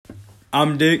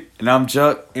I'm Dick. And I'm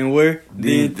Chuck. And we're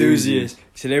The Enthusiasts.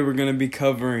 Today we're going to be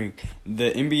covering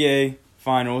the NBA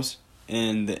Finals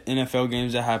and the NFL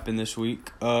games that happened this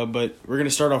week. But we're going to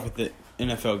start off with the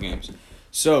NFL games.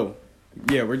 So,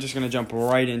 yeah, we're just going to jump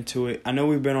right into it. I know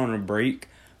we've been on a break,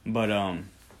 but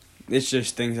it's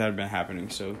just things that have been happening.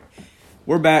 So,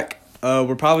 we're back.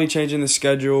 We're probably changing the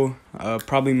schedule,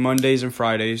 probably Mondays and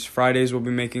Fridays. Fridays we'll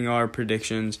be making our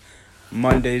predictions.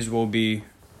 Mondays we'll be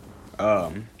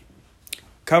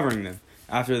covering them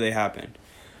after they happen.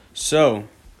 So,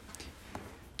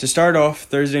 to start off,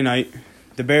 Thursday night,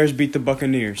 the Bears beat the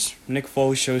Buccaneers. Nick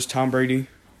Foles shows Tom Brady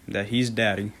that he's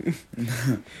daddy.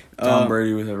 Tom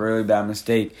Brady with a really bad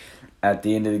mistake at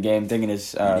the end of the game, thinking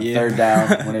it's third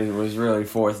down when it was really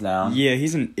fourth down. Yeah,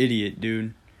 he's an idiot,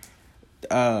 dude.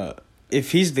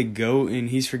 If he's the GOAT and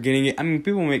he's forgetting it, I mean,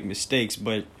 people make mistakes,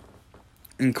 but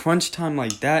in crunch time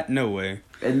like that, no way.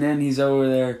 And then he's over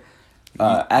there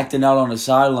acting out on the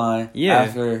sideline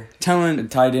after the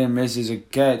tight end misses a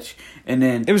catch. And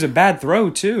then it was a bad throw,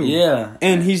 too. Yeah.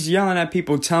 And he's yelling at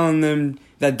people, telling them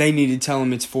that they need to tell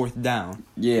him it's fourth down.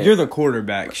 Yeah. You're the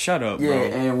quarterback. Shut up, bro. Yeah,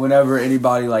 and whenever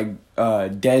anybody like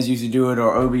Dez used to do it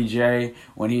or OBJ,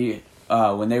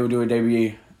 when they would do it, they'd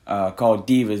be called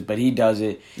divas, but he does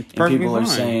it. And people are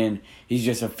saying he's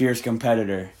just a fierce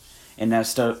competitor. And that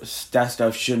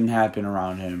stuff shouldn't happen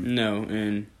around him. No,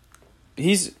 and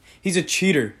he's a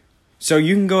cheater. So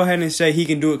you can go ahead and say he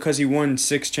can do it because he won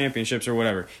 6 championships or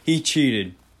whatever. He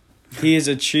cheated. He is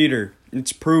a cheater.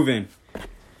 It's proven.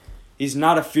 He's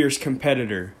not a fierce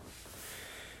competitor.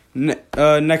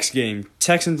 Next game,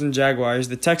 Texans and Jaguars.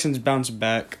 The Texans bounced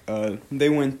back. They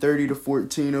win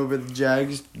 30-14 over the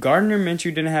Jags. Gardner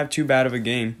Minshew didn't have too bad of a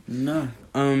game. No.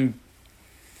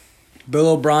 Bill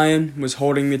O'Brien was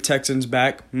holding the Texans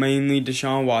back, mainly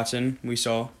Deshaun Watson, we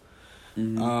saw.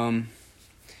 Mm-hmm.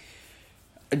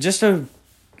 Just a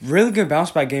really good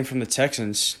bounce-back game from the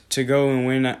Texans to go and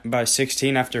win by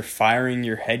 16 after firing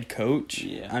your head coach.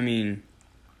 Yeah. I mean,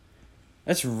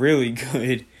 that's really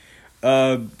good.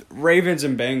 Ravens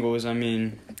and Bengals,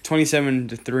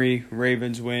 27-3,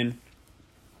 Ravens win.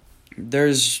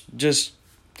 There's just...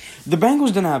 The Bengals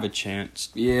didn't have a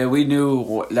chance. Yeah, we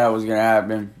knew that was going to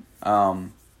happen. The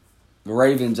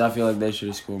Ravens, I feel like they should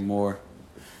have scored more.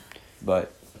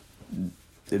 But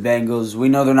the Bengals, we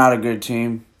know they're not a good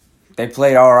team. They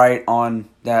played all right on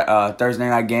that Thursday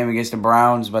night game against the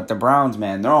Browns. But the Browns,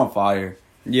 man, they're on fire.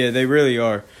 Yeah, they really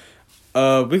are.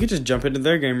 We could just jump into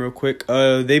their game real quick.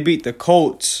 They beat the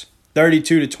Colts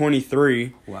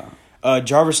 32-23. Wow.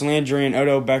 Jarvis Landry and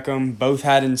Odell Beckham both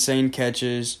had insane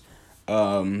catches.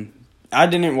 I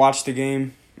didn't watch the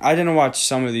game. I didn't watch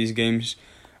some of these games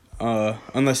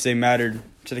unless they mattered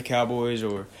to the Cowboys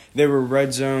or they were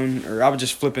red zone, or I was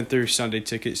just flipping through Sunday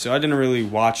Ticket, so I didn't really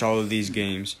watch all of these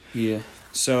games. Yeah.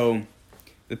 So,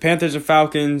 the Panthers and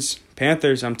Falcons.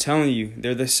 Panthers, I'm telling you,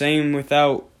 they're the same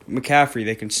without McCaffrey.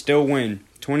 They can still win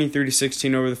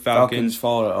 23-16 over the Falcons. Falcons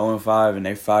fall to 0-5 and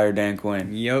they fired Dan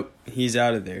Quinn. Yep, he's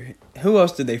out of there. Who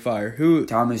else did they fire?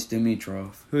 Thomas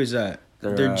Dimitrov. Who is that?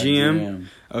 Their GM?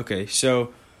 Okay,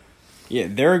 so yeah,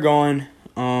 they're gone.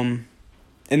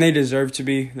 And they deserve to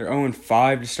be. They're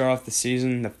 0-5 to start off the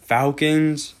season. The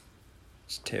Falcons,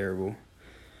 it's terrible.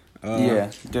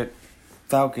 The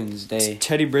Falcons,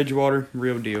 Teddy Bridgewater,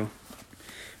 real deal.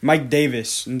 Mike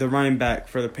Davis, the running back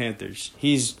for the Panthers.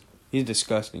 He's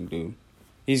disgusting, dude.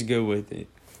 He's good with it.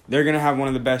 They're gonna have one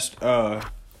of the best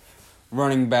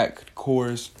running back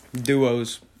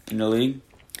duos in the league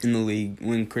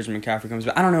when Chris McCaffrey comes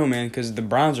back. I don't know, man, because the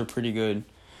Browns are pretty good.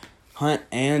 Hunt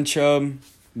and Chubb.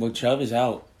 Well, Chubb is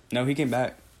out. No, he came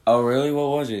back. Oh, really? What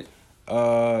was it?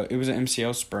 It was an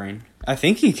MCL sprain. I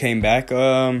think he came back.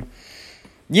 Yeah,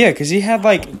 because he had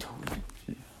he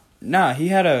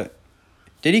had a...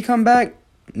 Did he come back?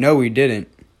 No, he didn't.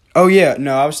 Oh, yeah.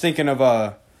 No, I was thinking of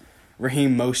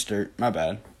Raheem Mostert. My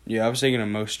bad. Yeah, I was thinking of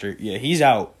Mostert. Yeah, he's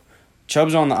out.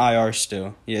 Chubb's on the IR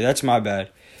still. Yeah, that's my bad.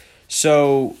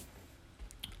 So,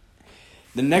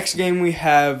 the next game we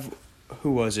have...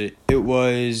 Who was it? It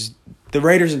was the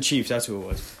Raiders and Chiefs. That's who it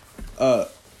was.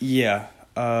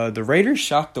 The Raiders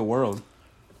shocked the world.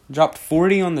 Dropped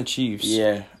 40 on the Chiefs.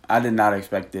 Yeah, I did not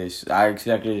expect this. I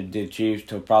expected the Chiefs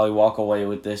to probably walk away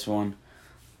with this one.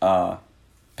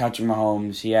 Patrick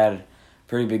Mahomes, he had a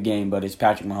pretty big game, but it's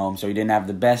Patrick Mahomes, so he didn't have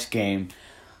the best game.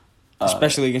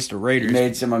 Especially against the Raiders. He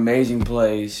made some amazing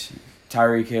plays.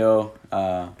 Tyreek Hill,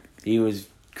 he was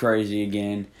crazy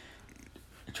again.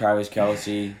 Travis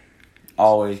Kelce,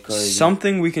 always crazy.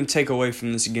 Something we can take away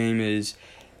from this game is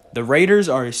the Raiders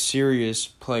are a serious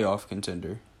playoff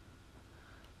contender.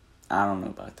 I don't know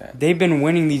about that. They've been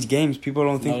winning these games. People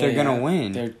don't think they're gonna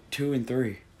win. They're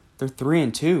 2-3. They're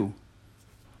 3-2.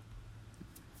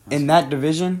 In that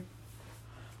division,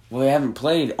 Well, they haven't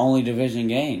played only division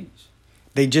games.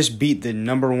 they just beat the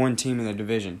number 1 team in the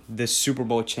division, the Super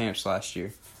Bowl champs last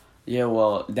year. Yeah,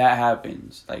 well, that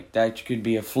happens. Like, that could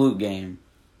be a fluke game.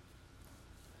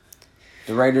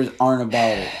 The Raiders aren't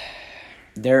about it.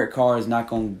 Derek Carr is not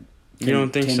going to You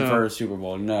don't think contend so? for a Super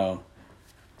Bowl. No.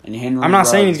 And Henry I'm not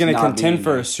saying he's Ruggs going to not contend being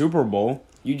for there. a Super Bowl.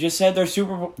 You just said they're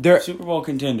Super Bowl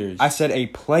contenders. I said a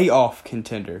playoff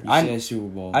contender. You said Super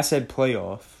Bowl. I said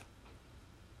playoff.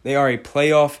 They are a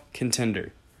playoff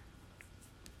contender.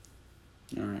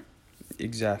 All right.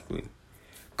 Exactly.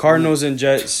 Cardinals and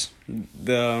Jets,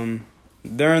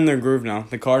 they're in their groove now.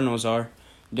 The Cardinals are.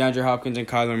 DeAndre Hopkins and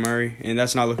Kyler Murray, and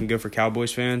that's not looking good for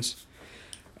Cowboys fans.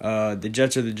 The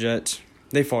Jets are the Jets.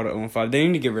 They fought at 0-5. They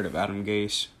need to get rid of Adam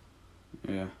Gase.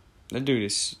 Yeah. That dude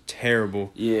is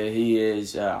terrible. Yeah, he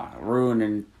is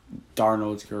ruining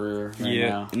Darnold's career right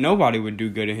now. Nobody would do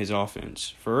good in his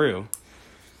offense, for real.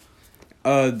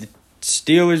 The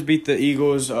Steelers beat the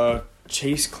Eagles.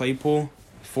 Chase Claypool,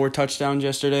 4 touchdowns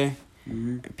yesterday.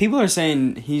 Mm-hmm. People are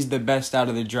saying he's the best out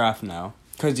of the draft now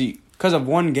because of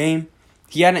one game.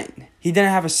 He didn't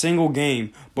have a single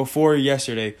game before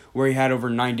yesterday where he had over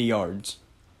 90 yards.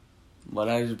 Well,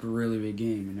 that is a really big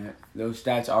game, and those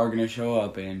stats are going to show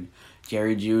up. And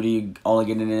Jerry Jeudy only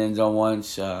getting in the end zone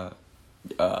once. CeeDee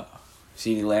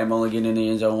Lamb only getting in the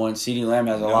end zone once. CeeDee Lamb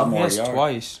has a lot more yards.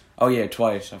 Twice. Oh, yeah,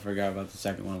 twice. I forgot about the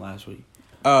second one last week.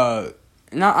 No,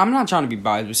 I'm not trying to be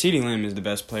biased, but CeeDee Lamb is the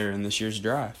best player in this year's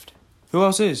draft. Who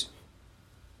else is?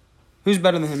 Who's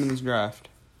better than him in this draft?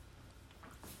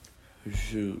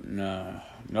 Shoot, no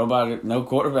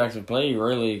quarterbacks have played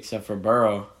really except for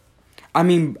Burrow. I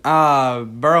mean,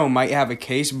 Burrow might have a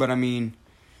case, but I mean,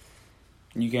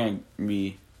 You can't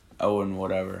be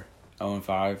 0-5.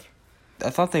 I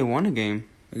thought they won a game.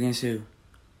 Against who?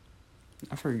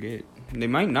 I forget. They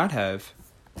might not have.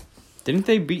 Didn't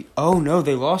they beat? Oh no,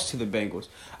 they lost to the Bengals.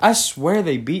 I swear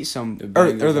they beat or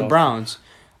the Browns.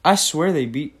 I swear they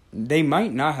beat. They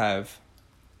might not have.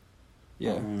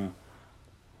 Yeah. I don't know.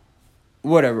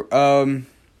 Whatever.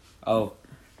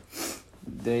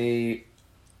 They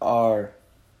are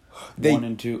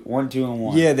 1-2.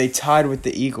 1-2-1. Yeah, they tied with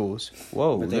the Eagles.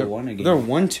 Whoa, But they won a game. They're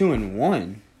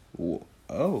 1-2-1.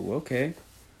 Oh, okay.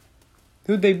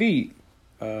 Who'd they beat?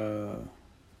 The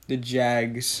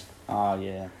Jags. Oh,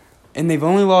 yeah. And they've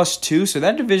only lost 2, so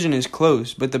that division is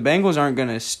close. But the Bengals aren't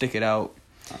gonna stick it out.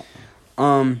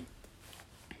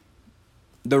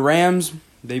 The Rams,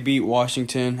 they beat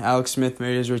Washington. Alex Smith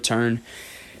made his return.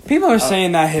 People are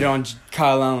saying that hit on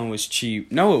Kyle Allen was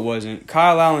cheap. No, it wasn't.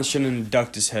 Kyle Allen shouldn't have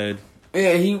ducked his head.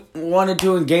 Yeah, he wanted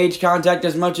to engage contact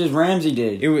as much as Ramsey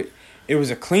did. It was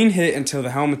a clean hit until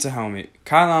the helmet's a helmet.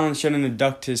 Kyle Allen shouldn't have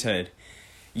ducked his head.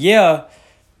 Yeah,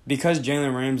 because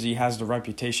Jalen Ramsey has the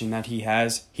reputation that he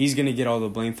has, he's going to get all the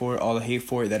blame for it, all the hate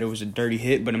for it, that it was a dirty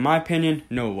hit. But in my opinion,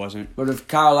 no, it wasn't. But if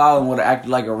Kyle Allen would have acted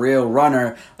like a real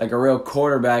runner, like a real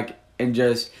quarterback, and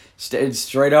just stayed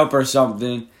straight up or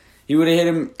something, he would have hit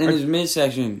him in his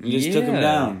midsection and just took him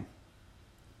down.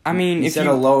 I mean, instead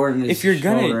of lowering his you're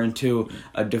shoulder into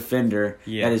a defender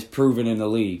that is proven in the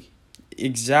league.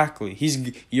 Exactly.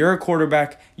 You're a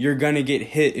quarterback. You're gonna get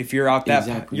hit if you're out that.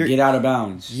 Exactly. Get out of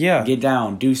bounds. Yeah. Get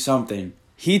down. Do something.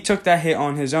 He took that hit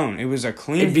on his own. It was a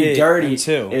clean hit. It'd be dirty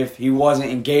too. if he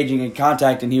wasn't engaging in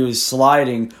contact and he was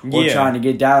sliding or trying to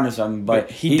get down or something.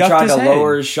 But he tried to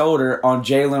lower his shoulder on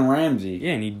Jalen Ramsey.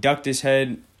 Yeah, and he ducked his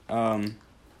head.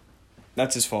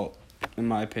 That's his fault, in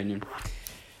my opinion.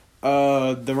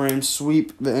 The Rams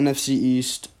sweep the NFC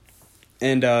East,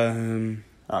 and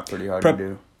not pretty hard to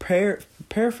do.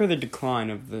 Prepare for the decline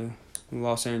of the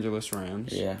Los Angeles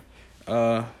Rams. Yeah.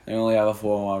 They only have a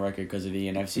 4-1 record because of the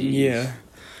NFC East. Yeah.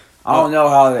 I don't know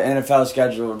how the NFL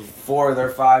scheduled 4 of their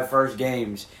 5 first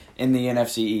games in the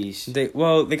NFC East. They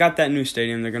got that new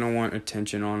stadium. They're gonna want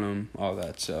attention on them, all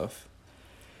that stuff.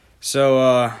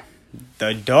 So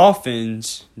the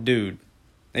Dolphins, dude,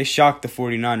 they shocked the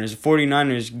 49ers. The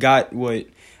 49ers got what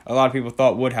a lot of people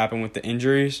thought would happen with the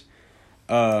injuries.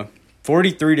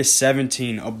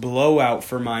 43-17, a blowout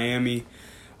for Miami.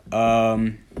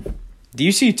 Do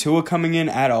you see Tua coming in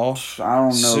at all? I don't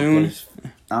know. Soon?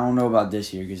 I don't know about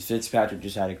this year because Fitzpatrick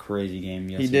just had a crazy game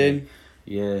yesterday.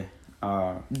 He did?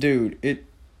 Yeah. Dude,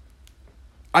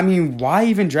 I mean, why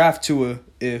even draft Tua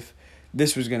if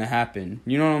this was going to happen?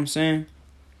 You know what I'm saying?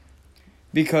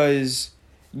 Because,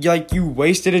 you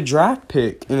wasted a draft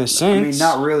pick, in a sense. I mean,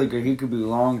 not really, because he could be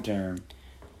long-term.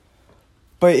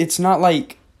 But it's not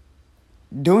like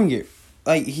doing it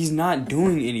like he's not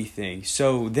doing anything.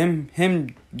 So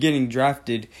him getting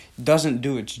drafted doesn't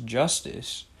do its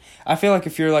justice. I feel like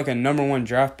if you're like a number 1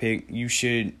 draft pick, you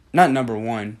should not number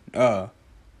 1,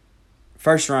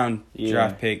 first round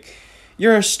draft pick.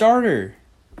 You're a starter.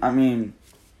 I mean,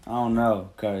 I don't know,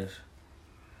 cause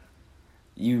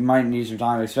you might need some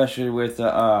time, especially with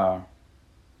the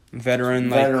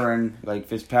veteran like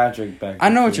Fitzpatrick back. I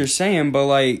know what you're saying, but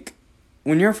like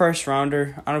when you're a first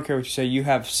rounder, I don't care what you say, you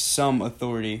have some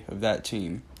authority of that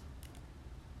team.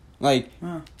 Like,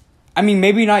 I mean,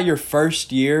 maybe not your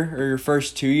first year or your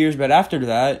first 2 years, but after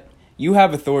that, you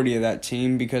have authority of that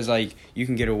team because, like, you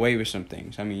can get away with some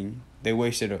things. I mean, they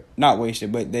not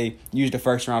wasted, but they used a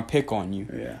first-round pick on you.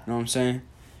 Yeah. You know what I'm saying?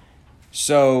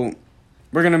 So,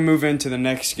 we're going to move into the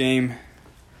next game.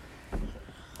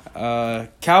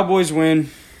 Cowboys win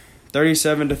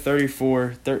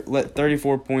 37-34,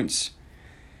 34 points.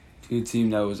 Good team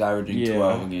that was averaging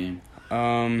 12 a game.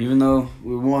 Even Even though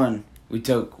we won, we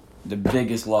took the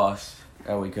biggest loss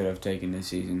that we could have taken this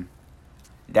season.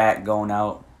 Dak going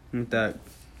out. that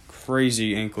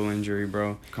crazy ankle injury,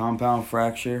 bro. Compound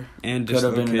fracture. And Could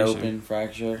have dislocation. been an open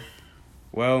fracture,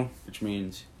 well, which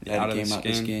means out that of came the out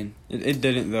the skin. skin. It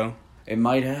didn't, though. It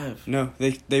might have. No,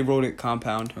 they rolled it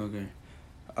compound.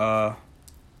 Okay.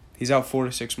 He's out 4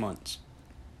 to 6 months.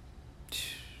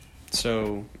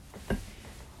 So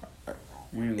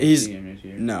We're gonna He's- see him this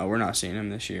year. no, we're not seeing him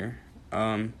this year.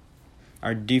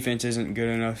 Our defense isn't good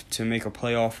enough to make a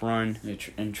playoff run.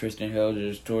 And Tristan Hill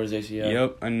just tore his ACL.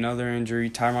 Yep, another injury.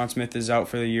 Tyron Smith is out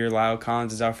for the year. Lyle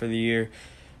Collins is out for the year.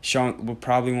 We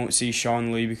probably won't see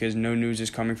Sean Lee because no news is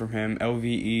coming from him.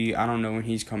 LVE, I don't know when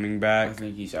he's coming I back.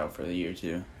 think he's out for the year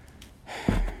too.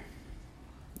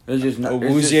 It's just not.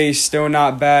 Awuzie's still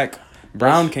not back.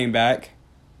 Brown came back.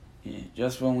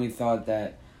 Just when we thought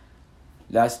that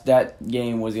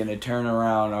game was gonna turn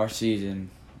around our season,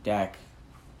 Dak.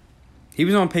 He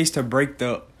was on pace to break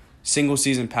the single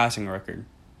season passing record.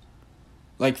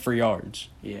 Like for yards.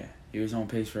 Yeah, he was on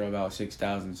pace for about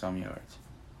 6,000 some yards.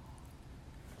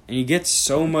 And he gets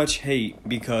so much hate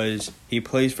because he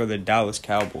plays for the Dallas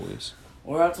Cowboys.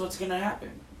 Well, that's what's gonna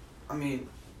happen. I mean,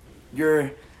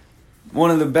 you're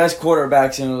one of the best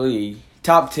quarterbacks in the league,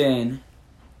 top 10,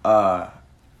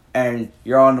 and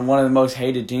you're on one of the most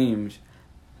hated teams.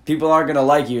 People aren't gonna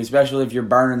like you, especially if you're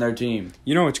burning their team.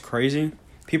 You know what's crazy?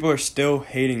 People are still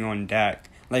hating on Dak.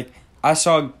 Like, I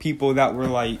saw people that were,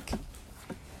 like,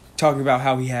 talking about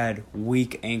how he had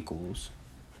weak ankles.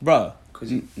 Bruh,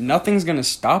 nothing's going to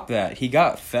stop that. He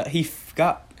got Exactly.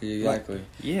 Like,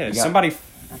 yeah, He somebody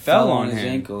fell on his him.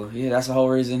 ankle. Yeah, that's the whole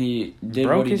reason he did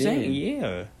Broke what he his did. ankle,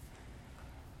 yeah.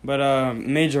 But,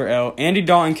 major L. Andy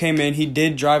Dalton came in. He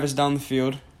did drive us down the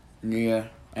field. Yeah.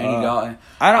 Andy Dalton.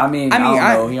 I don't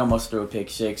know. He almost threw a pick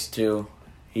 6 too.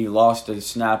 He lost a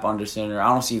snap under center. I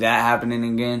don't see that happening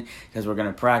again because we're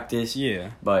gonna practice. Yeah.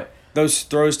 But Those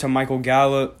throws to Michael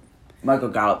Gallup.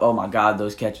 Oh my God,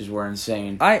 those catches were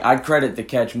insane. I'd credit the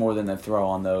catch more than the throw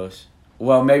on those.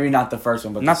 Well, maybe not the first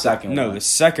one, but the second one. No, the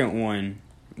second one,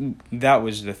 that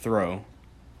was the throw.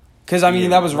 Because, I mean, Yeah,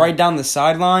 that was right down the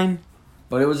sideline.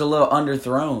 But it was a little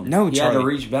underthrown. No, he had to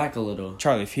Charlie. reach back a little.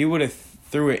 Charlie, if he would have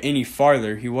threw it any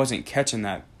farther, he wasn't catching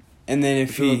that. And then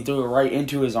if He threw it right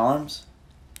into his arms.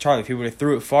 Charlie, if he would have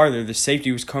threw it farther, the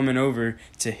safety was coming over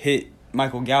to hit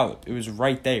Michael Gallup. It was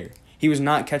right there. He was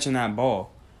not catching that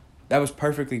ball. That was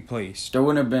perfectly placed. There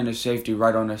wouldn't have been a safety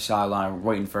right on the sideline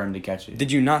waiting for him to catch it.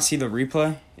 Did you not see the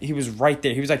replay? He was right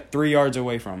there. He was like 3 yards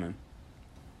away from him.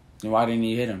 Then why didn't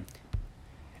he hit him?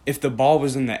 If the ball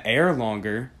was in the air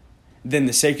longer, then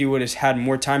the safety would have had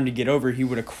more time to get over. He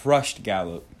would have crushed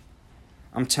Gallup.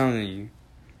 I'm telling you.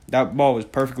 That ball was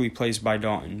perfectly placed by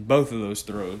Dalton. Both of those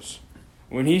throws.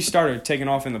 When he started taking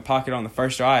off in the pocket on the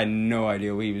first throw, I had no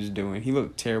idea what he was doing. He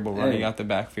looked terrible running out the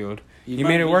backfield. He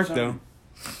made it work, though.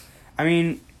 I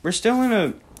mean, we're still in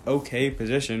a okay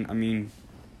position. I mean,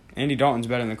 Andy Dalton's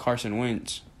better than Carson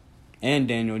Wentz and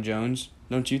Daniel Jones,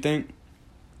 don't you think?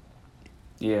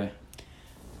 Yeah.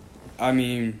 I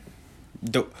mean,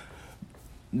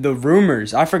 the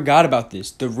rumors, I forgot about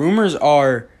this. The rumors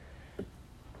are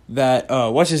that,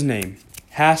 what's his name?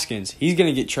 Haskins. He's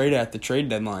going to get traded at the trade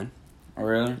deadline. Oh,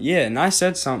 really? Yeah, and I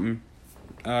said something.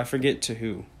 I forget to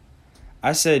who.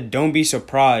 I said, don't be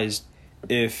surprised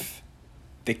if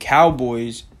the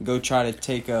Cowboys go try to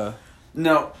take a...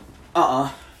 No.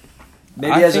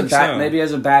 Maybe I as a think so. maybe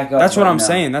as a backup. That's what but I'm no.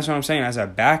 saying. That's what I'm saying as a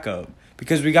backup.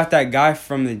 Because we got that guy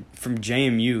from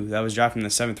JMU that was drafted in the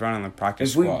 7th round on the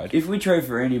practice squad. If we trade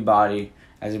for anybody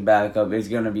as a backup, it's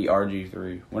going to be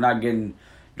RG3. We're not getting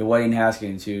Dwayne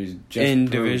Haskins, who's just in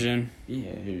proved, division.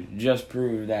 Yeah, who just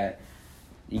proved that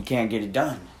you can't get it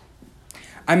done.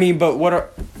 I mean, but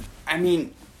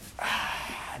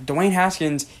Dwayne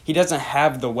Haskins, he doesn't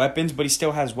have the weapons, but he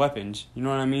still has weapons. You know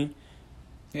what I mean?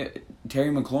 Yeah, Terry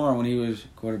McLaurin, when he was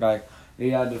quarterback, he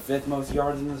had the 5th most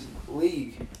yards in this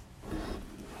league.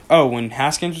 Oh, when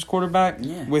Haskins was quarterback?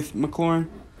 Yeah. With McLaurin?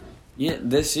 Yeah,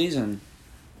 this season.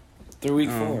 Through week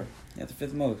 4. He had the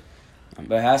 5th most.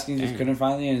 But Haskins just couldn't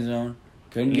find the end zone.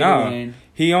 Couldn't get a win.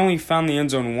 He only found the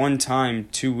end zone one time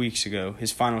 2 weeks ago,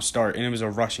 his final start, and it was a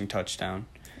rushing touchdown.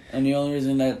 And the only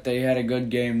reason that they had a good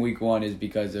game week 1 is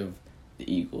because of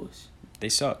the Eagles. They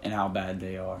suck. And how bad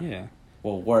they are. Yeah.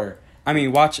 Well, were. They're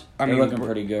looking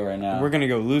pretty good right now. We're going to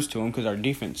go lose to them because our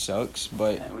defense sucks,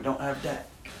 but... And we don't have Dak.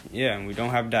 Yeah, and we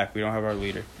don't have Dak. We don't have our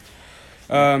leader.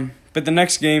 But the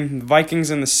next game, the Vikings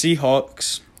and the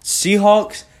Seahawks.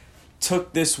 Seahawks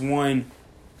took this one...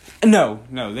 No,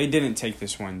 they didn't take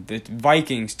this one. The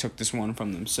Vikings took this one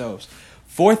from themselves.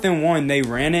 4th and 1, they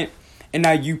ran it. And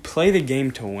now you play the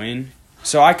game to win.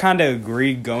 So I kind of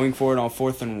agree going for it on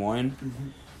 4th and 1.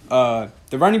 Mm-hmm.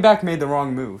 The running back made the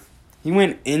wrong move. He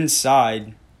went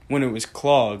inside when it was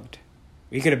clogged.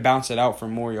 He could have bounced it out for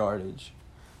more yardage.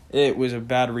 It was a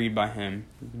bad read by him.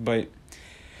 But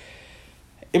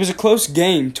it was a close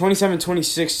game.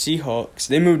 27-26 Seahawks.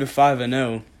 They moved to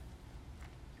 5-0.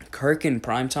 Kirk in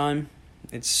primetime.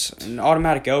 It's an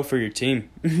automatic L for your team.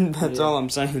 That's all I'm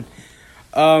saying.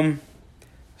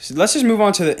 So let's just move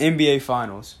on to the NBA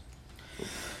Finals.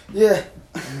 Yeah.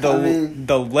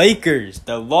 The Lakers,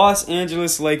 the Los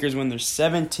Angeles Lakers win their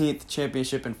 17th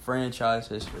championship in franchise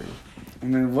history. I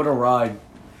mean, what a ride.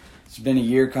 It's been a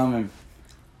year coming.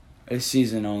 This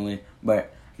season only,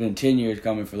 but it's been 10 years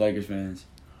coming for Lakers fans.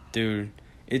 Dude,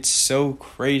 it's so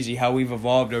crazy how we've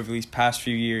evolved over these past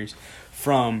few years.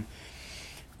 From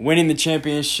winning the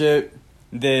championship,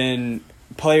 then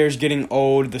players getting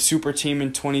old, the super team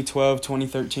in 2012,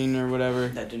 2013 or whatever.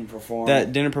 That didn't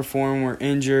perform. Were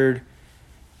injured.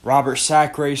 Robert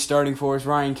Sacre starting for us,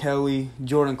 Ryan Kelly,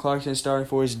 Jordan Clarkson starting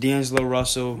for us, D'Angelo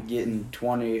Russell. Getting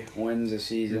 20 wins a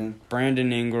season.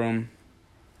 Brandon Ingram.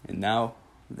 And now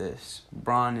this.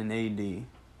 Bron and AD.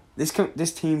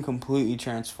 This team completely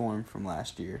transformed from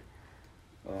last year.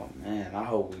 Oh, man. I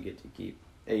hope we get to keep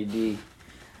AD.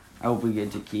 I hope we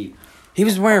get to keep. He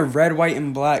was wearing red, white,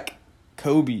 and black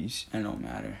Kobe's. It don't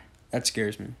matter. That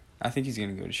scares me. I think he's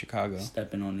going to go to Chicago.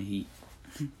 Stepping on the heat.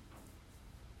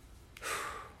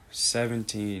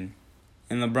 17.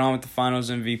 And LeBron with the finals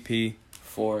MVP.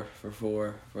 4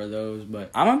 for those,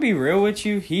 but... I'm going to be real with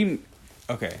you.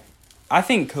 Okay. I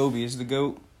think Kobe is the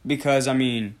GOAT because, I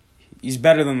mean, he's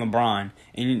better than LeBron.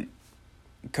 And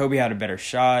Kobe had a better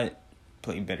shot,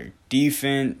 played better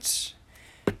defense,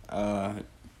 better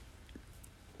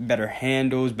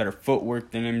handles, better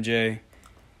footwork than MJ.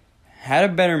 Had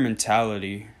a better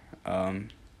mentality,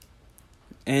 and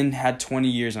had 20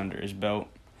 years under his belt.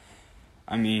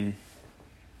 I mean,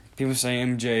 people say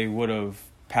MJ would have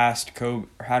passed Kobe,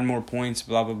 or had more points,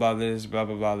 blah, blah, blah, this, blah,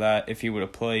 blah, blah, that, if he would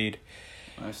have played.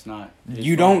 That's not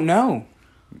You don't know.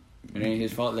 It ain't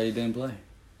his fault that he didn't play.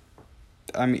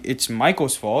 I mean, it's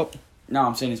Michael's fault. No,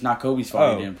 I'm saying it's not Kobe's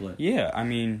fault he didn't play. Yeah, I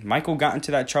mean, Michael got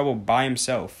into that trouble by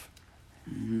himself.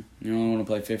 Mm-hmm. You only want to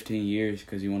play 15 years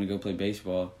because you want to go play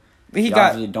baseball. But you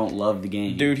obviously don't love the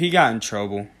game. Dude, he got in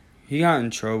trouble. He got in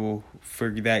trouble for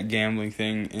that gambling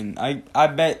thing. And I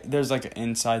bet there's like an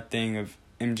inside thing of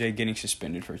MJ getting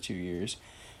suspended for 2 years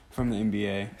from the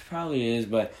NBA. It probably is,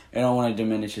 but they don't want to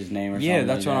diminish his name or something. Yeah,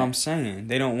 that's like what that. I'm saying.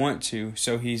 They don't want to.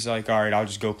 So he's like, all right, I'll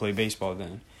just go play baseball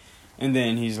then. And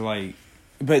then he's like,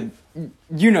 but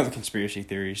you know the conspiracy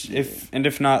theories. Yeah.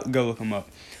 If not, go look them up.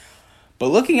 But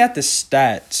looking at the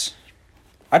stats,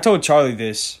 I told Charlie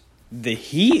this. The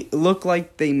Heat looked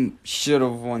like they should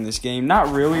have won this game. Not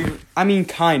really. I mean,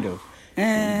 kind of.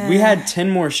 We had 10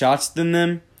 more shots than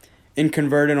them and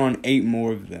converted on 8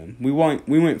 more of them. We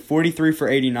went 43 for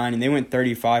 89, and they went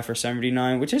 35 for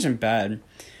 79, which isn't bad.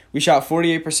 We shot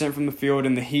 48% from the field,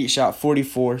 and the Heat shot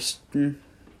 44.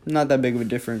 Not that big of a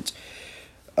difference.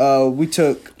 We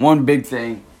took... One big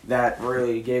thing that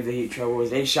really gave the Heat trouble was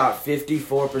they shot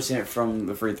 54% from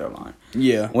the free throw line.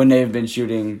 Yeah. When they've been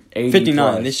shooting 80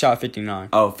 59. plus. They shot 59.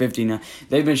 Oh, 59.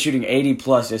 They've been shooting 80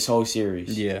 plus this whole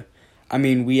series. Yeah. I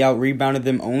mean, we out-rebounded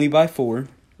them only by 4.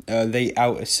 They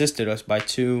out-assisted us by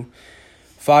 2.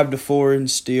 5-4 in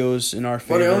steals in our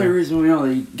favor. Well, the only reason we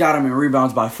only got them in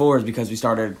rebounds by 4 is because we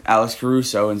started Alex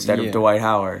Caruso instead of Dwight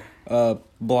Howard.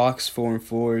 Blocks 4 and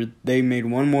 4. They made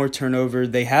 1 more turnover.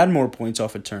 They had more points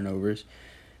off of turnovers.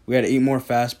 We had 8 more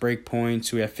fast break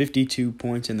points. We had 52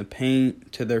 points in the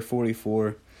paint to their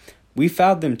 44. We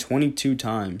fouled them 22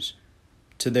 times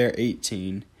to their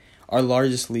 18. Our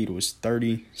largest lead was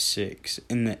 36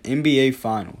 in the NBA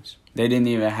Finals. They didn't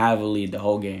even have a lead the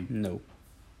whole game. No.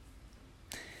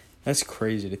 That's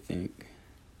crazy to think.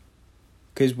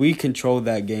 Because we controlled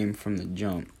that game from the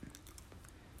jump.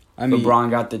 I mean, LeBron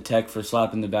got the tech for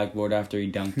slapping the backboard after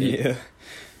he dunked it.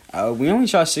 Yeah. We only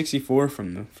shot 64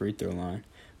 from the free throw line.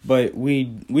 But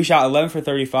we shot 11 for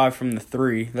 35 from the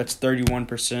 3. That's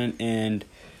 31%. And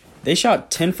they shot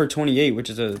 10 for 28, which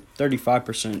is a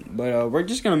 35%. But we're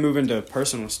just going to move into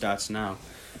personal stats now.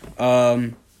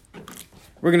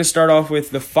 We're going to start off with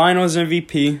the Finals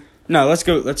MVP. No, let's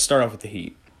start off with the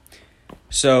Heat.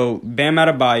 So, Bam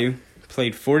Adebayo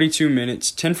played 42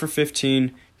 minutes, 10 for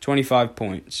 15, 25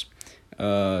 points,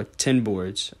 10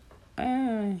 boards.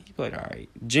 He played all right.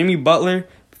 Jimmy Butler,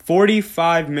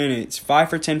 45 minutes, 5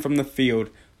 for 10 from the field,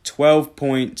 12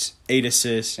 points, 8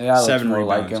 assists, 7 rebounds.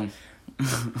 Like him.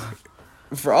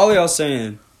 For all y'all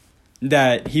saying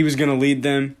that he was going to lead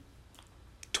them,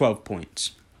 12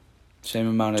 points. Same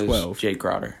amount as 12. Jake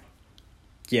Crowder.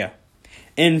 Yeah.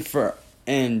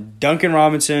 And Duncan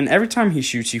Robinson, every time he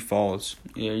shoots, he falls.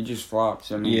 Yeah, he just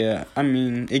flops. Yeah, I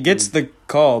mean, it gets the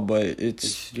call, but it's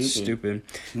stupid.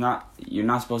 You're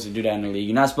not supposed to do that in the league.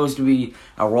 You're not supposed to be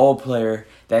a role player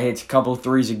that hits a couple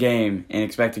threes a game and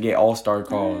expect to get all-star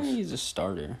calls. He's a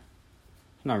starter.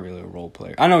 He's not really a role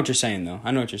player. I know what you're saying, though.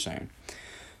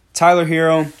 Tyler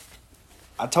Hero,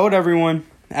 I told everyone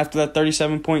after that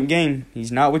 37-point game,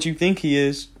 he's not what you think he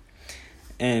is.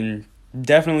 And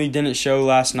definitely didn't show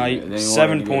last night.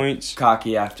 7 points.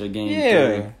 Cocky after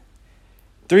game 3.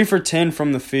 3 for 10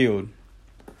 from the field.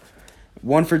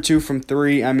 1 for 2 from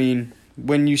 3. I mean,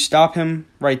 when you stop him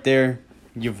right there,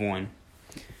 you've won.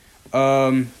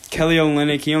 Kelly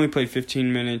Olynyk, he only played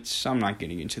 15 minutes. I'm not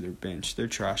getting into their bench. They're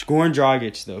trash. Goran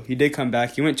Dragic, though, he did come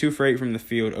back. He went 2 for 8 from the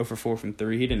field, 0 for 4 from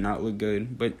 3. He did not look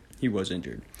good, but he was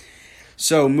injured.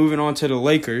 So, moving on to the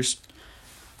Lakers.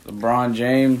 LeBron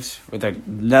James with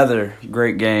another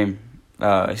great game.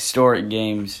 Historic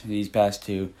games these past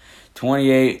 2.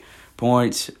 28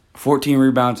 points, 14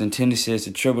 rebounds, and 10 assists,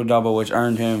 a triple-double, which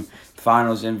earned him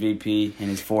Finals MVP in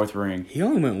his 4th ring. He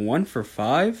only went 1 for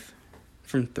 5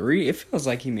 from 3. It feels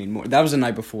like he made more. That was the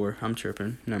night before. I'm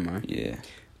tripping. Never mind.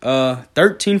 Yeah.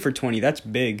 13 for 20. That's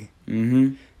big.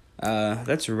 Mm-hmm.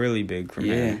 That's really big for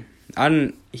me.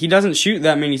 He doesn't shoot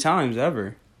that many times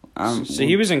ever. So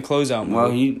he was in closeout mode.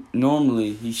 Well,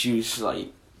 he shoots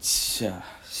like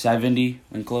 70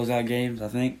 in closeout games, I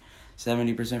think.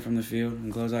 70% from the field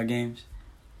in closeout games.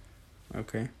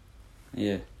 Okay.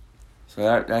 Yeah. So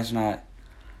that's not.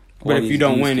 But if you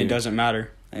don't win, it doesn't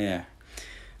matter. Yeah.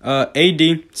 AD,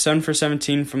 7 for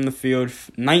 17 from the field,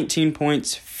 19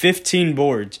 points, 15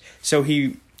 boards. So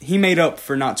he made up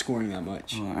for not scoring that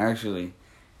much. Actually,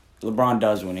 LeBron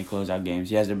does win in closeout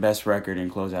games. He has the best record in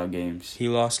closeout games. He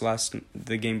lost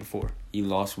the game before. He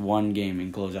lost 1 game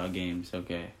in closeout games.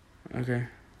 Okay. He's All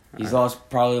right. lost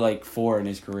probably like 4 in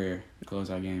his career in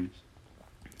closeout games.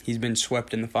 He's been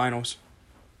swept in the finals.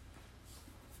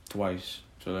 Twice.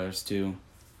 So there's 2.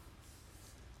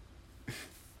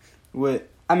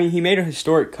 I mean, he made a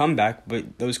historic comeback,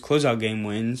 but those closeout game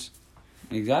wins.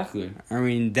 Exactly. I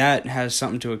mean, that has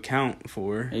something to account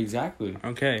for. Exactly.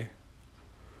 Okay.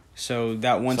 So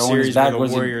that one So series where the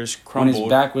Warriors crumbled. When his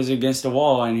back was against the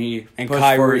wall and he pushed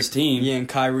Kyrie, for his team. Yeah, and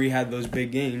Kyrie had those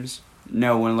big games.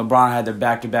 No, when LeBron had the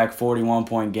back-to-back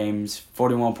 41-point games,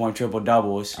 41-point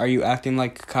triple-doubles. Are you acting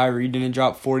like Kyrie didn't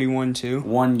drop 41 too?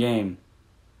 1 game.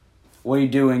 What do you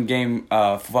do in game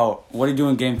 4? What do you do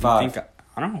in game 5?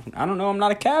 I don't know. I'm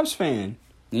not a Cavs fan.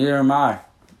 Neither am I.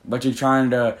 But you're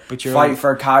trying to fight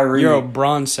for Kyrie. You're a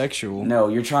bronze-sexual. No,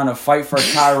 you're trying to fight for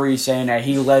Kyrie, saying that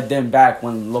he led them back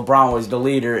when LeBron was the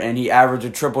leader, and he averaged a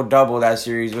triple-double that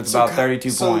series with about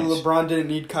 32 points. So LeBron didn't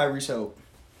need Kyrie's help.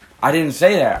 I didn't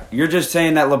say that. You're just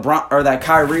saying that that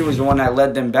Kyrie was the one that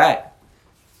led them back.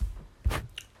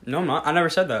 No, I'm not. I never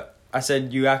said that. I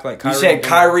said you act like Kyrie. You said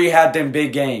Kyrie had them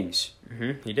big games.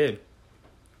 He did.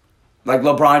 Like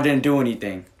LeBron didn't do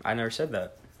anything. I never said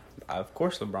that. Of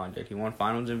course LeBron did. He won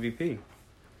Finals MVP.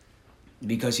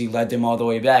 Because he led them all the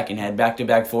way back and had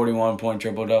back-to-back 41-point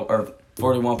triple-double or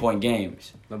 41-point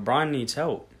games. LeBron needs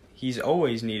help. He's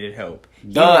always needed help.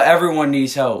 Everyone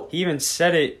needs help. He even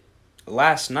said it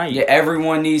last night. Yeah,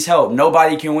 everyone needs help.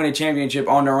 Nobody can win a championship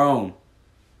on their own.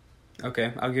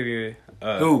 Okay, I'll give you...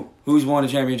 Who's won a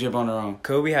championship on their own?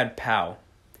 Kobe had Powell.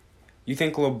 You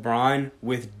think LeBron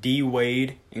with D.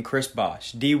 Wade and Chris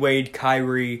Bosh. D. Wade,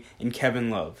 Kyrie, and Kevin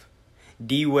Love.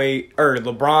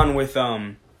 LeBron with,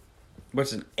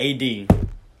 AD. Yeah,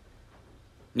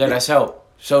 that's help.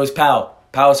 So is Powell.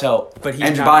 Powell's help. But he's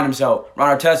Andrew not- Bynum's help.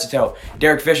 Ron Artest's help.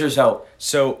 Derek Fisher's help.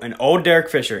 So an old Derek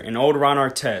Fisher, an old Ron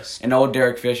Artest. And old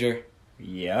Derek Fisher.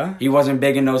 Yeah, He wasn't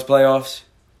big in those playoffs.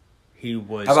 he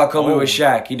was. How about Kobe old. with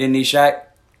Shaq? He didn't need Shaq?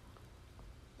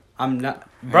 I'm not,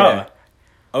 bruh. Yeah.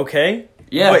 Okay.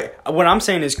 Yeah. But what I'm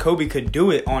saying is Kobe could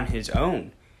do it on his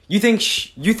own. You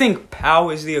think Powell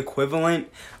is the equivalent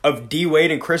of D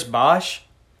Wade and Chris Bosh?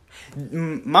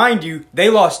 Mind you, they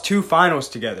lost 2 finals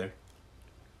together.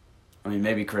 I mean,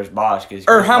 maybe Chris Bosh.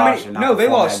 Or how many? No, they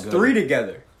lost 3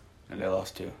 together. And they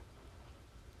lost 2.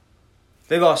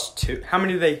 They lost 2. How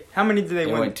many did they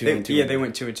win? went 2 and 2. Yeah, they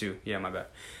went 2 and 2. Yeah, my bad.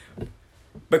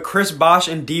 But Chris Bosh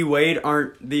and D Wade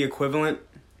aren't the equivalent.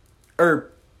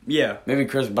 Yeah. Maybe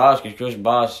Chris Bosh, because Chris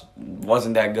Bosh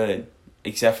wasn't that good,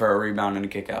 except for a rebound and a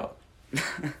kick out.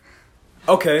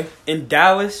 Okay, in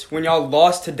Dallas, when y'all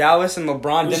lost to Dallas and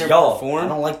LeBron didn't perform. I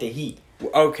don't like the Heat.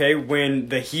 Okay, when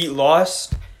the Heat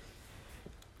lost,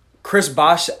 Chris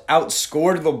Bosh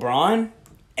outscored LeBron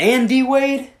and D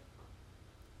Wade.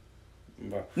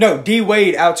 No, D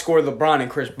Wade outscored LeBron and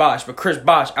Chris Bosh, but Chris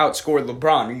Bosh outscored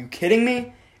LeBron. Are you kidding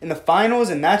me? In the finals,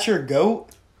 and that's your GOAT?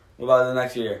 What about the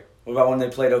next year? What about when they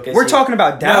played OKC? We're talking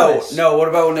about Dallas. No, what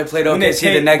about when they played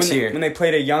OKC the next year? When they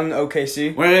played a young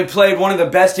OKC. When they played one of the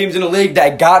best teams in the league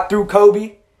that got through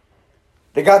Kobe?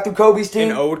 They got through Kobe's team?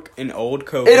 An old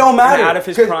Kobe. It don't matter. An out of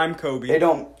his prime Kobe. It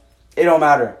don't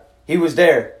matter. He was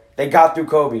there. They got through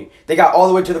Kobe. They got all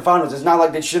the way to the finals. It's not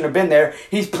like they shouldn't have been there.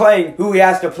 He's playing who he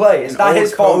has to play. It's not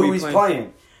his fault who he's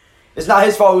playing. It's not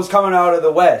his fault who's coming out of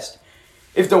the West.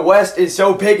 If the West is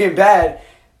so big and bad,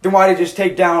 then why did he just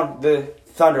take down the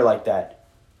Thunder like that?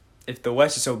 If the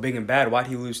West is so big and bad, why'd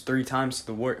he lose 4 times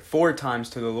to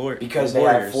the Lord? Because they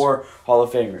have 4 Hall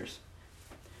of Famers.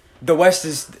 The West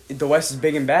is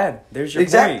big and bad. There's your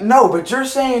point. No, but you're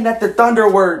saying that the Thunder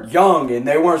were young and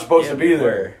they weren't supposed to be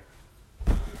there.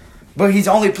 But he's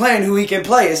only playing who he can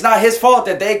play. It's not his fault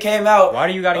that they came out. Why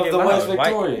do you gotta of get the loud? West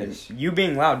victorious? You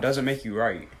being loud doesn't make you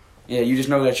right. Yeah, you just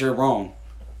know that you're wrong.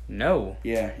 No.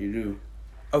 Yeah, you do.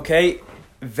 Okay,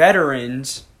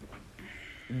 veterans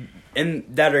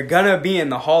that are gonna be in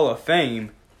the Hall of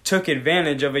Fame took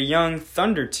advantage of a young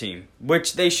Thunder team,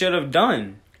 which they should have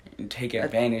done. Take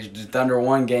advantage. The Thunder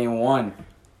won Game 1,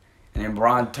 and then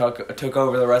Bron took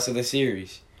over the rest of the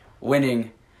series,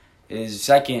 winning his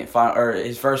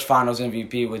his first Finals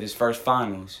MVP with his first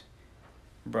Finals.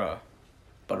 Bruh.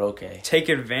 But okay. Take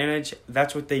advantage.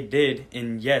 That's what they did,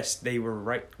 and yes, they were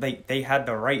right. They had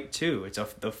the right to. It's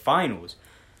the finals.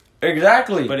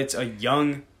 Exactly. But it's a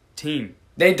young team.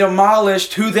 They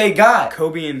demolished who they got.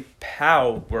 Kobe and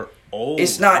Powell were old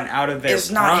It's not and out of their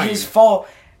It's prime. not his fault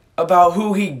about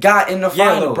who he got in the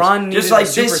finals. LeBron needed just like a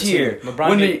super this year. team.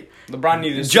 LeBron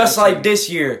needed a just super like team. this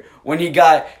year when he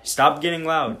got Stop getting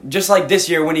loud. just like this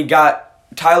year when he got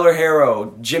Tyler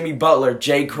Harrow, Jimmy Butler,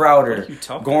 Jay Crowder, What are you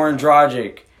talking Goran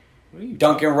Dragic, What are you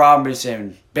Duncan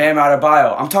Robinson, Bam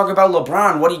Adebayo. I'm talking about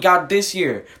LeBron, what he got this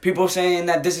year. People saying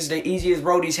that this is the easiest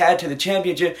road he's had to the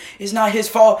championship. It's not his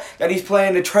fault that he's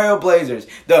playing the Trailblazers,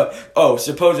 the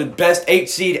supposed best 8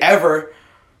 seed ever.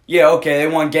 Yeah, okay, they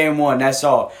won Game 1, that's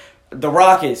all. The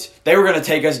Rockets, they were going to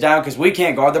take us down because we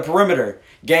can't guard the perimeter.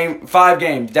 5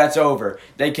 games, that's over.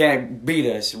 They can't beat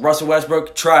us. Russell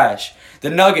Westbrook, trash. The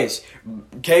Nuggets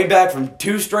came back from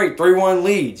 2 straight 3-1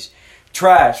 leads.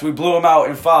 Trash. We blew them out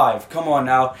in 5. Come on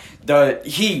now. The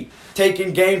Heat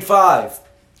taking Game 5.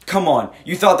 Come on.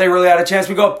 You thought they really had a chance?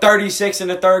 We go up 36 in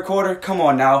the third quarter? Come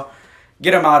on now.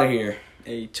 Get them out of here.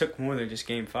 It took more than just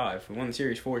Game 5. We won the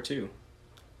series 4-2.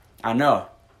 I know.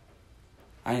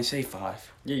 I didn't say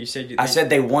 5. Yeah, you said. I said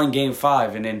they won Game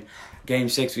 5, and then Game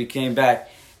 6 we came back,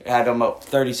 had them up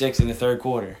 36 in the third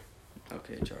quarter.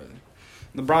 Okay, Charlie.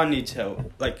 LeBron needs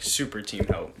help, like super team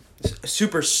help,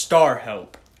 superstar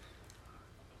help.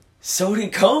 So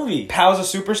did Kobe.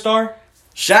 Powell's a superstar.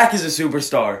 Shaq is a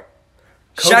superstar.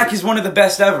 Kobe. Shaq is one of the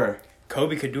best ever.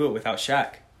 Kobe could do it without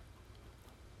Shaq.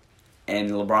 And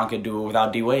LeBron could do it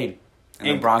without D Wade. And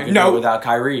And- LeBron could no. do it without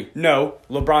Kyrie. No,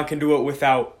 LeBron can do it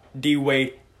without D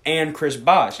Wade and Chris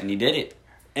Bosh, And he did it.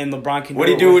 and LeBron can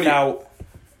What'd do he it do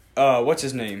without what's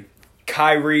his name,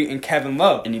 Kyrie and Kevin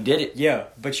Love. And he did it. Yeah,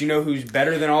 but you know who's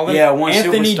better than all of them? Yeah, one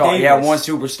Anthony superstar. Davis. Yeah, one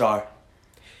superstar.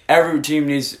 Every team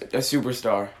needs a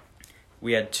superstar.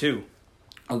 We had 2.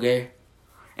 Okay?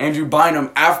 Andrew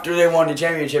Bynum, after they won the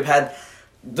championship, had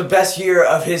the best year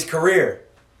of his career.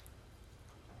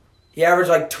 He averaged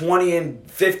like 20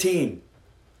 and 15.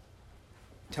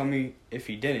 Tell me if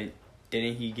he didn't.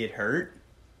 Didn't he get hurt?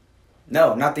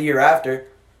 No, not the year after.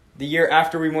 The year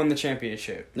after we won the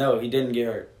championship. No, he didn't get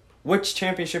hurt. Which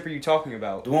championship are you talking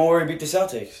about? The one where he beat the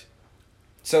Celtics.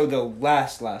 So the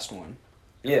last one.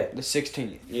 Yeah. The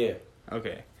 16th. Yeah.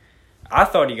 Okay. I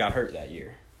thought he got hurt that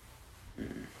year.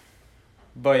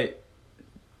 But,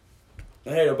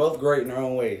 Hey, they're both great in their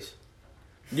own ways.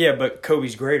 yeah, but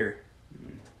Kobe's greater.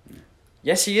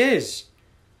 Yes, he is.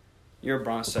 You're a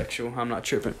bronzesexual. I'm not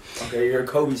tripping. Okay, you're a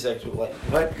Kobe sexual. Like,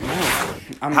 what?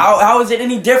 I'm, How is it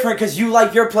any different because you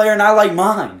like your player and I like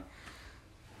mine?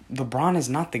 LeBron is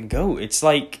not the GOAT. It's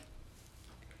like...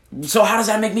 So how does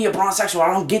that make me a bronzesexual?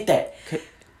 I don't get that.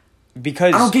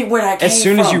 Because... I don't get where that came as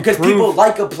soon from. as you Because prove- people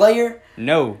like a player?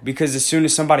 No, because as soon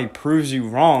as somebody proves you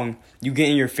wrong, you get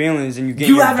in your feelings and you get in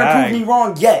You your haven't bag. proved me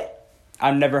wrong yet.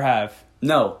 I never have.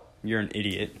 No. You're an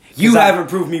idiot. You 'Cause haven't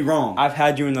proved me wrong. I've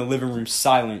had you in the living room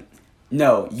silent.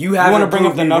 No, you You haven't want to bring up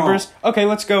proved the me numbers? wrong. Okay,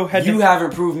 let's go head You to...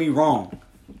 haven't proved me wrong.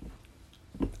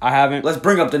 I haven't. Let's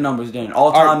bring up the numbers then. All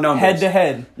All-time right, numbers. head to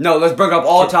head. No, let's bring up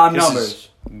all-time This is- numbers.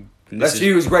 this Let's is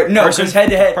use great. No, person- because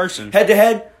head-to-head. person.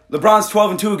 Head-to-head, LeBron's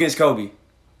 12-2 against Kobe.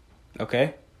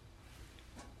 Okay.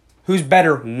 Who's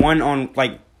better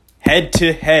head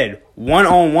to head,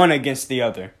 1-on-1 against the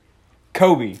other?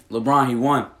 Kobe. LeBron, he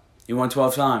won. He won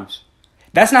 12 times.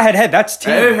 That's not head to head. That's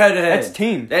team. That is head-to-head. That's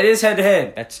team. That is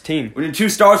head-to-head. That's team. When the two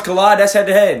stars collide, that's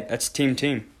head-to-head. That's team.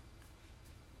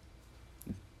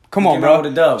 Come Who on, came bro. out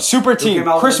with a dub? Super Who team. came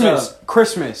out with a Christmas. dub?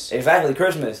 Christmas. Exactly,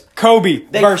 Christmas. Kobe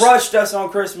They versus crushed us on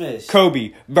Christmas.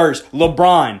 Kobe versus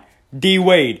LeBron, D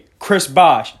Wade, Chris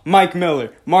Bosh, Mike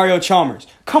Miller, Mario Chalmers.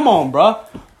 Come on, bro.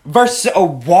 Versus a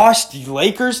washed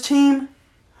Lakers team,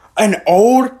 an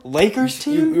old Lakers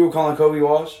team. You were calling Kobe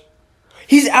washed?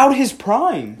 He's out his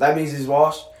prime. That means he's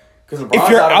washed? Because If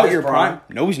you're out your prime,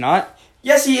 no, he's not.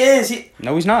 Yes, he is.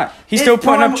 No, he's not. He's His still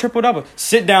putting prime- up triple double.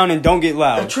 Sit down and don't get A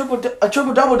loud.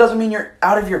 triple-double doesn't mean you're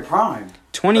out of your prime.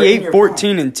 28, your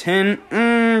 14, and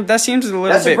 10. That seems a little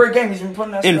That's bit. a great game. He's been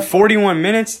putting that In stuff 41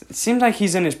 minutes, it seems like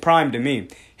he's in his prime to me.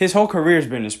 His whole career's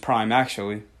been his prime,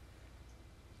 actually.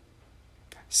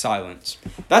 Silence.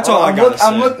 That's all I gotta say.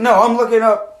 I'm looking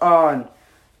up on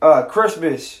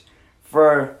Christmas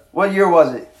for what year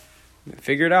was it?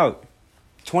 Figure it out.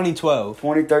 2012.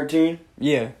 2013.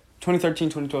 Yeah. 2013,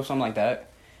 2012, something like that.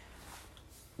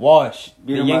 Wash.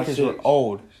 Beat The 'em by Yankees were 6.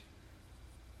 old.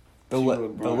 The See the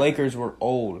LeBron. Lakers were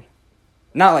old.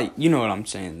 Not like, you know what I'm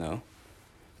saying, though.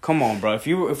 Come on, bro. If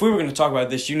we were going to talk about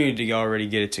this, you needed to already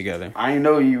get it together. I didn't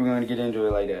know you were going to get into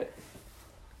it like that.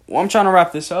 Well, I'm trying to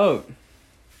wrap this up.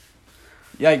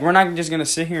 Yeah, like, we're not just going to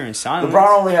sit here in silence.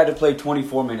 LeBron only had to play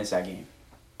 24 minutes that game.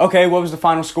 Okay, what was the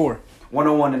final score?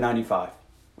 101-95.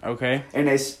 Okay. And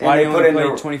they Why they did put they in only the,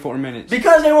 play 24 minutes?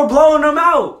 because they were blowing them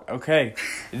out. Okay.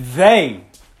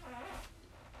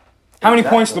 How many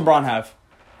points did LeBron have?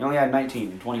 He only had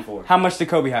 19 and 24. How much did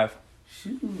Kobe have?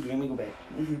 Shoot, let me go back.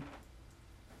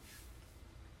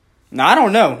 No, I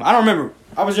don't know. I don't remember.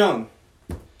 I was young.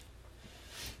 How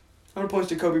many points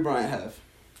did Kobe Bryant have?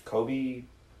 Kobe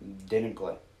didn't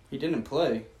play. He didn't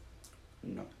play.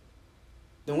 No.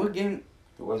 Then what game?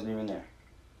 It wasn't even there.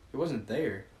 It wasn't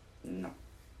there. No.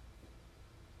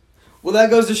 Well, that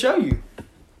goes to show you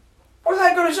What's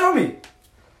that going to show me?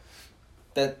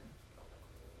 that.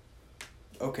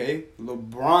 Okay,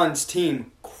 LeBron's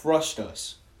team crushed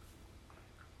us.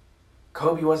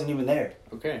 Kobe wasn't even there.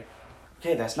 Okay.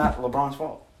 Okay, that's not LeBron's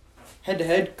fault. Head to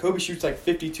head, Kobe shoots like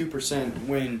 52%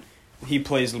 when he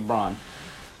plays LeBron.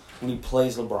 When he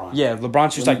plays LeBron. Yeah,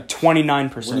 LeBron shoots When like When he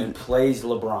 29%. plays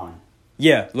LeBron.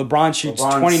 Yeah, LeBron shoots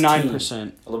LeBron's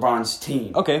 29%. LeBron's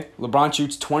team. Okay, LeBron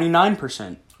shoots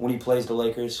 29% When he plays the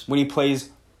Lakers. when he plays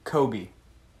Kobe.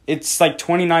 It's like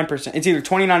 29%. It's either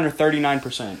 29 or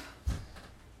 39%.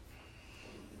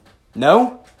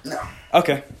 No? No.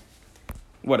 Okay.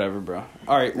 Whatever, bro.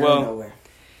 All right, No well, way.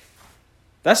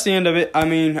 that's the end of it. I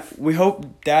mean, we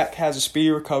hope Dak has a speedy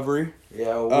recovery.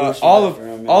 Yeah,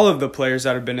 All of the players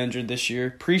that have been injured this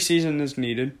year. Preseason is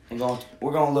needed.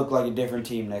 We're gonna look like a different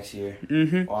team next year.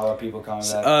 Mm-hmm. All our people coming back.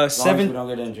 S- as long as seven- we don't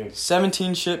get injured.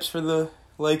 17 ships for the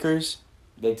Lakers.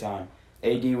 Big time.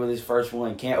 AD with his first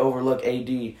win. Can't overlook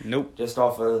AD Nope. just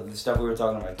off of the stuff we were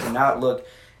talking about. Cannot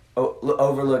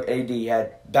overlook AD.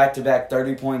 Had back-to-back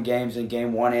 30-point games in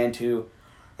game 1 and 2.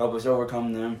 Help us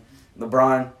overcome them.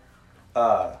 LeBron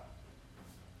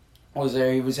was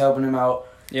there. He was helping him out.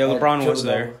 Yeah, Had LeBron was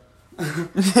there.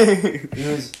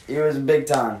 He was big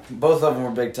time. Both of them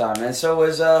were big time, and so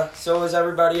was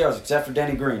everybody else except for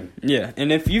Denny Green. Yeah,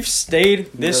 and if you've stayed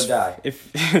this Little guy.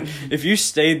 if you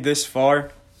stayed this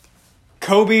far,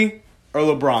 Kobe or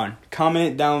LeBron,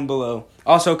 comment down below.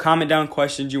 Also, comment down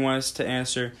questions you want us to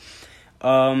answer.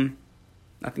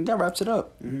 I think that wraps it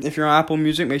up. Mm-hmm. If you're on Apple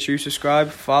Music, make sure you subscribe,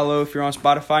 follow. If you're on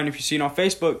Spotify, and if you see it on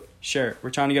Facebook, share it. We're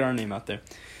trying to get our name out there.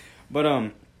 But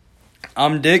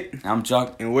I'm Dick, I'm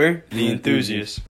Chuck. and we're The the Enthusiasts.